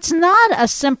 So it's not a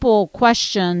simple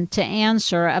question to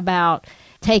answer about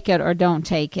take it or don't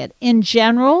take it. In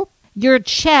general, your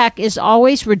check is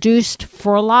always reduced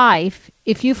for life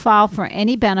if you file for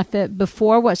any benefit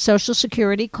before what Social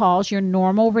Security calls your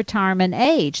normal retirement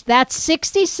age. That's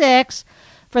 66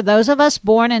 for those of us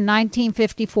born in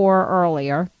 1954 or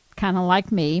earlier, kind of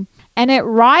like me, and it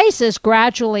rises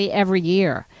gradually every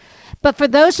year. But for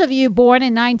those of you born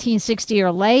in 1960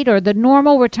 or later, the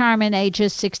normal retirement age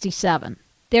is 67.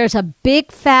 There's a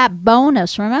big fat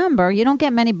bonus. Remember, you don't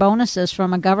get many bonuses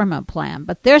from a government plan,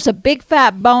 but there's a big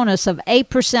fat bonus of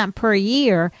 8% per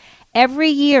year every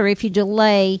year if you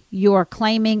delay your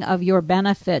claiming of your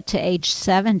benefit to age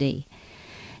 70.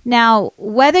 Now,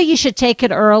 whether you should take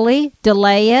it early,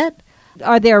 delay it,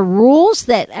 are there rules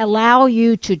that allow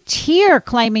you to tier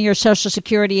claiming your Social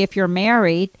Security if you're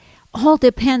married? All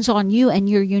depends on you and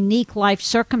your unique life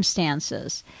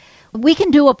circumstances. We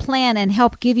can do a plan and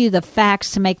help give you the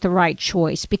facts to make the right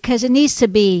choice, because it needs to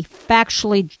be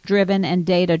factually driven and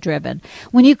data driven.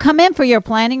 When you come in for your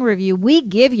planning review, we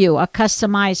give you a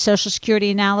customized Social Security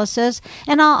analysis,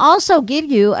 and I'll also give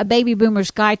you a baby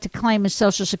boomer's guide to claim his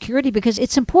Social Security, because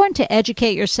it's important to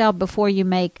educate yourself before you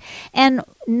make, and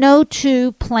no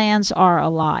two plans are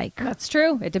alike. That's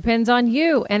true. It depends on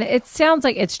you. And it sounds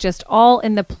like it's just all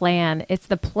in the plan. It's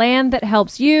the plan that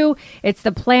helps you. It's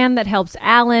the plan that helps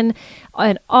Alan.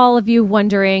 And all of you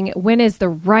wondering, when is the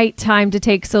right time to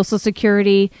take Social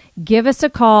Security? Give us a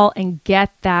call and get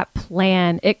that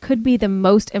plan. It could be the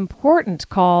most important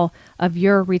call of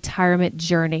your retirement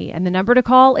journey. And the number to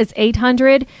call is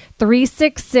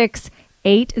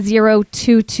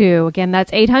 800-366-8022. Again,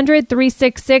 that's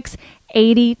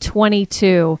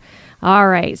 800-366-8022. All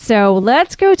right, so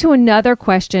let's go to another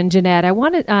question, Jeanette. I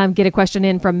want to get a question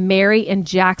in from Mary in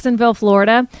Jacksonville,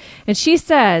 Florida. And she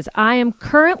says, I am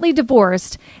currently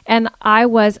divorced and I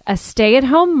was a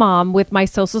stay-at-home mom with my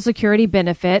Social Security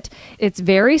benefit. It's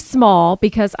very small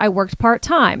because I worked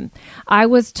part-time. I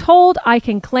was told I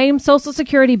can claim Social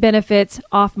Security benefits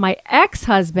off my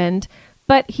ex-husband,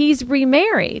 but he's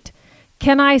remarried.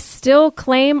 Can I still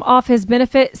claim off his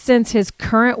benefit since his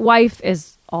current wife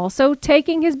is also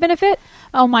taking his benefit?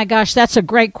 Oh my gosh, that's a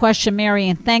great question, Mary,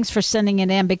 and thanks for sending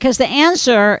it in, because the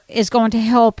answer is going to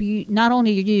help you, not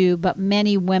only you, but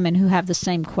many women who have the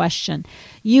same question.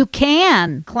 You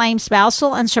can claim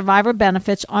spousal and survivor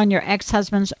benefits on your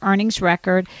ex-husband's earnings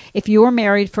record if you were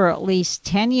married for at least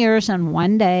 10 years and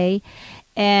 1 day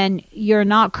and you're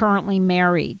not currently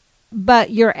married.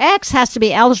 But your ex has to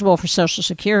be eligible for Social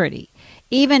Security,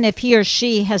 even if he or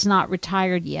she has not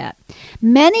retired yet.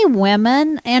 Many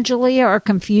women, Angelia, are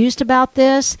confused about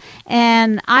this,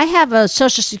 and I have a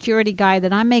Social Security guide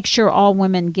that I make sure all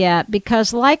women get,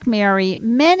 because like Mary,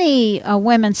 many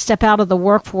women step out of the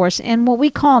workforce in what we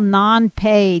call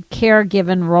non-paid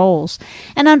caregiven roles.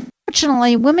 And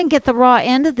unfortunately, women get the raw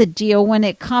end of the deal when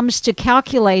it comes to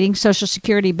calculating Social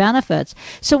Security benefits.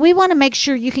 So we want to make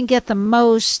sure you can get the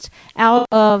most out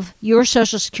of your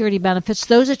Social Security benefits,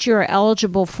 those that you're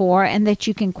eligible for and that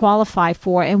you can qualify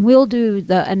for. And we'll do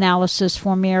the analysis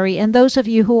for Mary and those of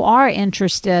you who are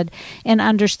interested in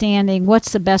understanding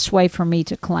what's the best way for me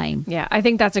to claim. Yeah, I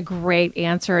think that's a great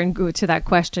answer and go to that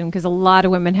question, because a lot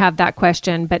of women have that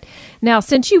question. But now,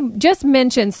 since you just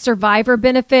mentioned survivor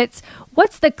benefits,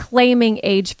 what's the claiming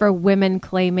age for women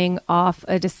claiming off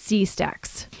a deceased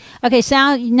ex? Okay,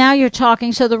 so now you're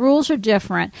talking. So the rules are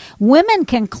different. Women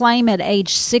can claim at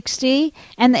age 60.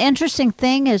 And the interesting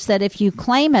thing is that if you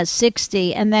claim at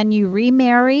 60 and then you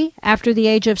remarry after the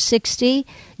age of 60,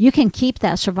 you can keep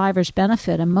that survivor's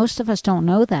benefit. And most of us don't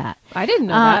know that. I didn't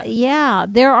know that. Yeah,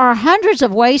 there are hundreds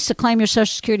of ways to claim your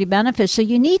Social Security benefits. So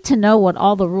you need to know what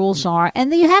all the rules are.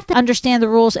 And you have to understand the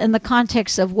rules in the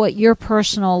context of what your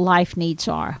personal life needs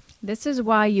are. This is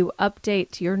why you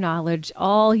update your knowledge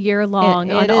all year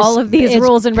long on is, all of these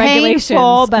rules and regulations.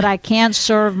 Painful, but I can't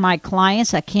serve my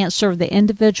clients. I can't serve the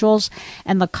individuals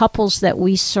and the couples that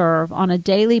we serve on a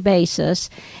daily basis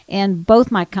in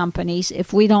both my companies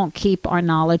if we don't keep our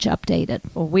knowledge updated.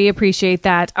 Well, we appreciate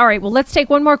that. All right, well, let's take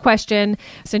one more question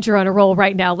since you're on a roll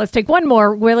right now. Let's take one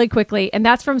more really quickly, and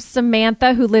that's from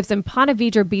Samantha, who lives in Ponte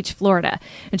Vedra Beach, Florida.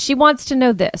 And she wants to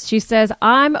know this. She says,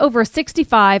 I'm over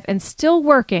 65 and still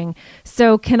working.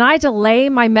 So can I delay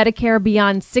my Medicare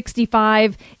beyond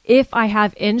 65 if I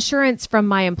have insurance from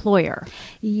my employer?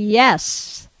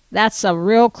 Yes. That's a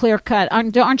real clear cut.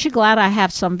 Aren't you glad I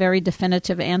have some very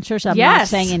definitive answers? I'm Yes. not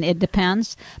saying it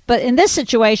depends. But in this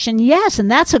situation, yes,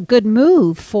 and that's a good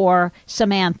move for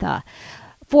Samantha.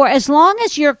 For as long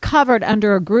as you're covered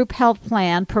under a group health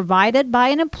plan provided by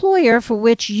an employer for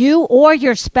which you or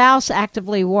your spouse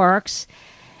actively works,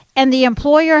 and the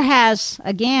employer has,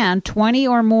 again, 20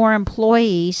 or more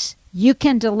employees, you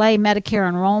can delay Medicare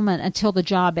enrollment until the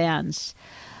job ends.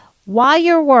 While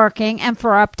you're working and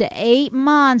for up to 8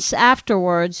 months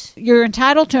afterwards, you're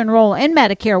entitled to enroll in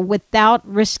Medicare without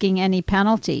risking any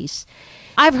penalties.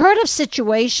 I've heard of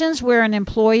situations where an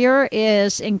employer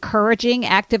is encouraging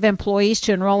active employees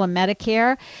to enroll in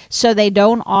Medicare so they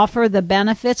don't offer the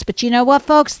benefits. But you know what,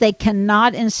 folks? They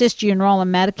cannot insist you enroll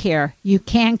in Medicare. You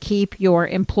can keep your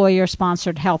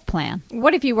employer-sponsored health plan.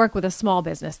 What if you work with a small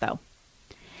business, though?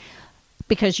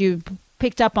 Because you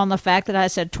picked up on the fact that I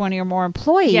said 20 or more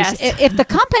employees. Yes. If the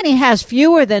company has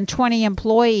fewer than 20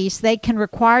 employees, they can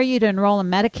require you to enroll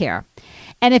in Medicare.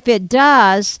 And if it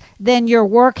does, then your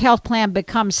work health plan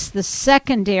becomes the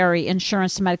secondary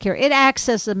insurance to Medicare. It acts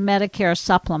as a Medicare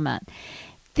supplement.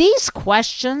 These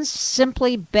questions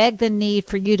simply beg the need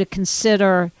for you to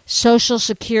consider Social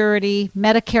Security,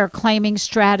 Medicare claiming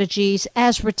strategies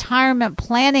as retirement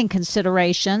planning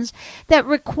considerations that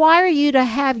require you to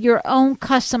have your own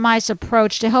customized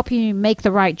approach to help you make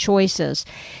the right choices.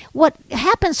 What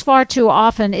happens far too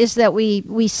often is that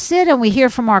we sit and we hear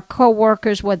from our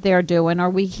coworkers what they're doing, or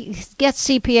we get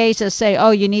CPAs that say,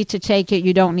 oh, you need to take it,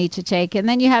 you don't need to take it. And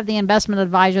then you have the investment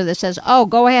advisor that says, oh,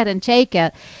 go ahead and take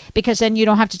it, because then you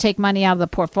don't have to take money out of the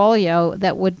portfolio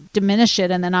that would diminish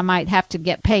it, and then I might have to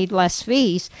get paid less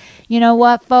fees. You know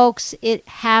what, folks? It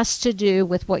has to do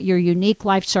with what your unique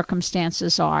life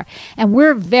circumstances are. And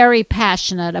we're very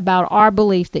passionate about our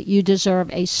belief that you deserve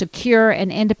a secure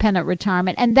and independent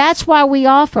retirement. And that's why we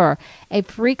offer a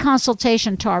free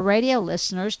consultation to our radio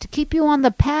listeners to keep you on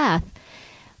the path.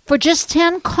 For just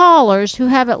 10 callers who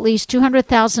have at least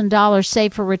 $200,000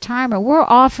 saved for retirement, we're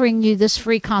offering you this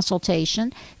free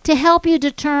consultation to help you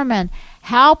determine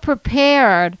how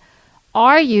prepared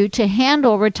are you to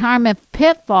handle retirement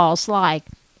pitfalls like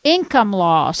income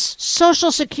loss,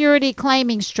 Social Security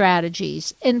claiming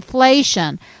strategies,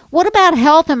 inflation. What about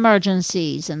health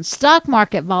emergencies and stock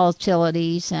market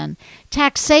volatilities and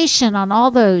taxation on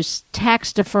all those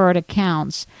tax-deferred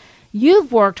accounts?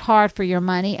 You've worked hard for your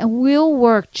money, and we'll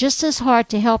work just as hard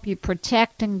to help you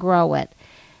protect and grow it.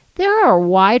 There are a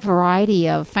wide variety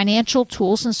of financial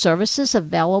tools and services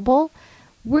available.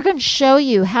 We're going to show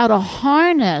you how to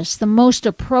harness the most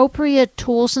appropriate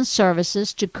tools and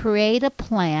services to create a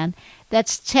plan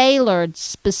that's tailored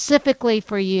specifically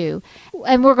for you.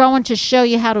 And we're going to show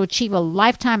you how to achieve a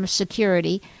lifetime of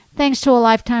security thanks to a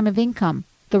lifetime of income,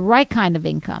 the right kind of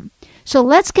income. So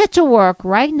let's get to work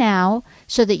right now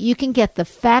so that you can get the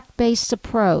fact-based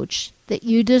approach that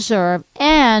you deserve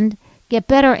and get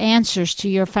better answers to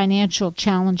your financial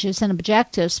challenges and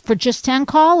objectives. For just 10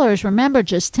 callers, remember,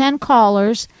 just 10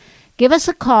 callers, give us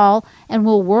a call and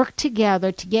we'll work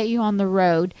together to get you on the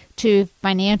road to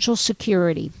financial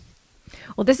security.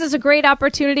 Well, this is a great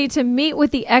opportunity to meet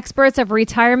with the experts of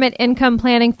retirement income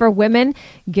planning for women.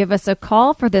 Give us a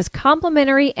call for this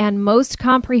complimentary and most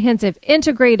comprehensive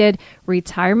integrated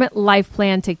retirement life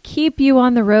plan to keep you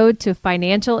on the road to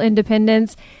financial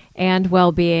independence and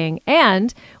well-being.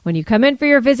 And when you come in for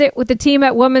your visit with the team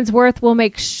at Woman's Worth, we'll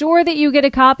make sure that you get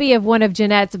a copy of one of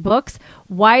Jeanette's books,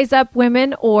 Wise Up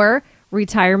Women or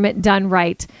Retirement Done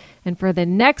Right. And for the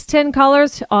next 10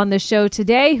 callers on the show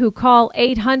today who call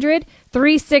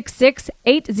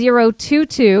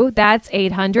 800-366-8022, that's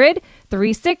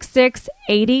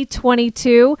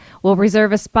 800-366-8022, we'll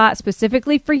reserve a spot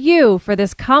specifically for you for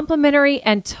this complimentary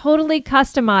and totally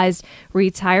customized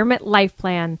retirement life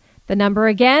plan. The number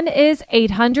again is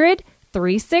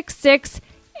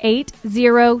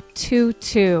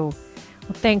 800-366-8022.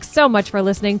 Well, thanks so much for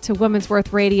listening to Women's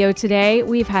Worth Radio today.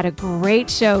 We've had a great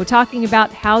show talking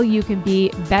about how you can be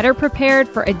better prepared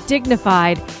for a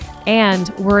dignified and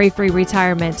worry-free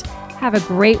retirement. Have a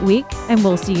great week, and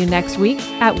we'll see you next week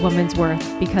at Woman's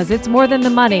Worth, because it's more than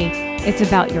the money. It's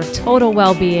about your total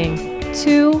well-being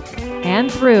to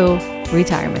and through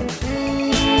retirement.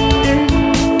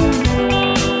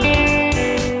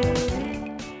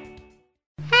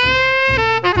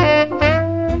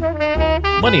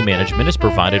 Money management is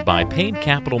provided by Payne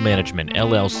Capital Management,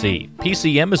 LLC.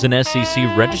 PCM is an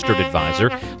SEC-registered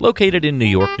advisor located in New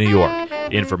York, New York.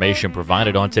 Information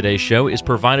provided on today's show is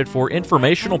provided for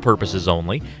informational purposes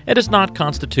only and does not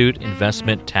constitute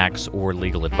investment, tax, or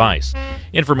legal advice.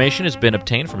 Information has been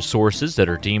obtained from sources that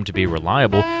are deemed to be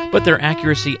reliable, but their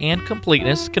accuracy and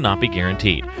completeness cannot be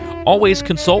guaranteed. Always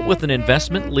consult with an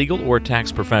investment, legal, or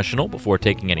tax professional before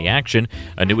taking any action.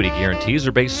 Annuity guarantees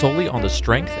are based solely on the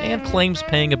strength and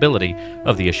claims-paying ability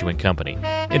of the issuing company.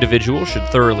 Individuals should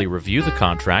thoroughly review the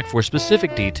contract for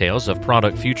specific details of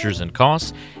product features and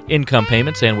costs. Income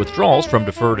payments and withdrawals from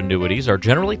deferred annuities are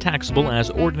generally taxable as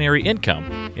ordinary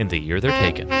income in the year they're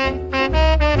taken.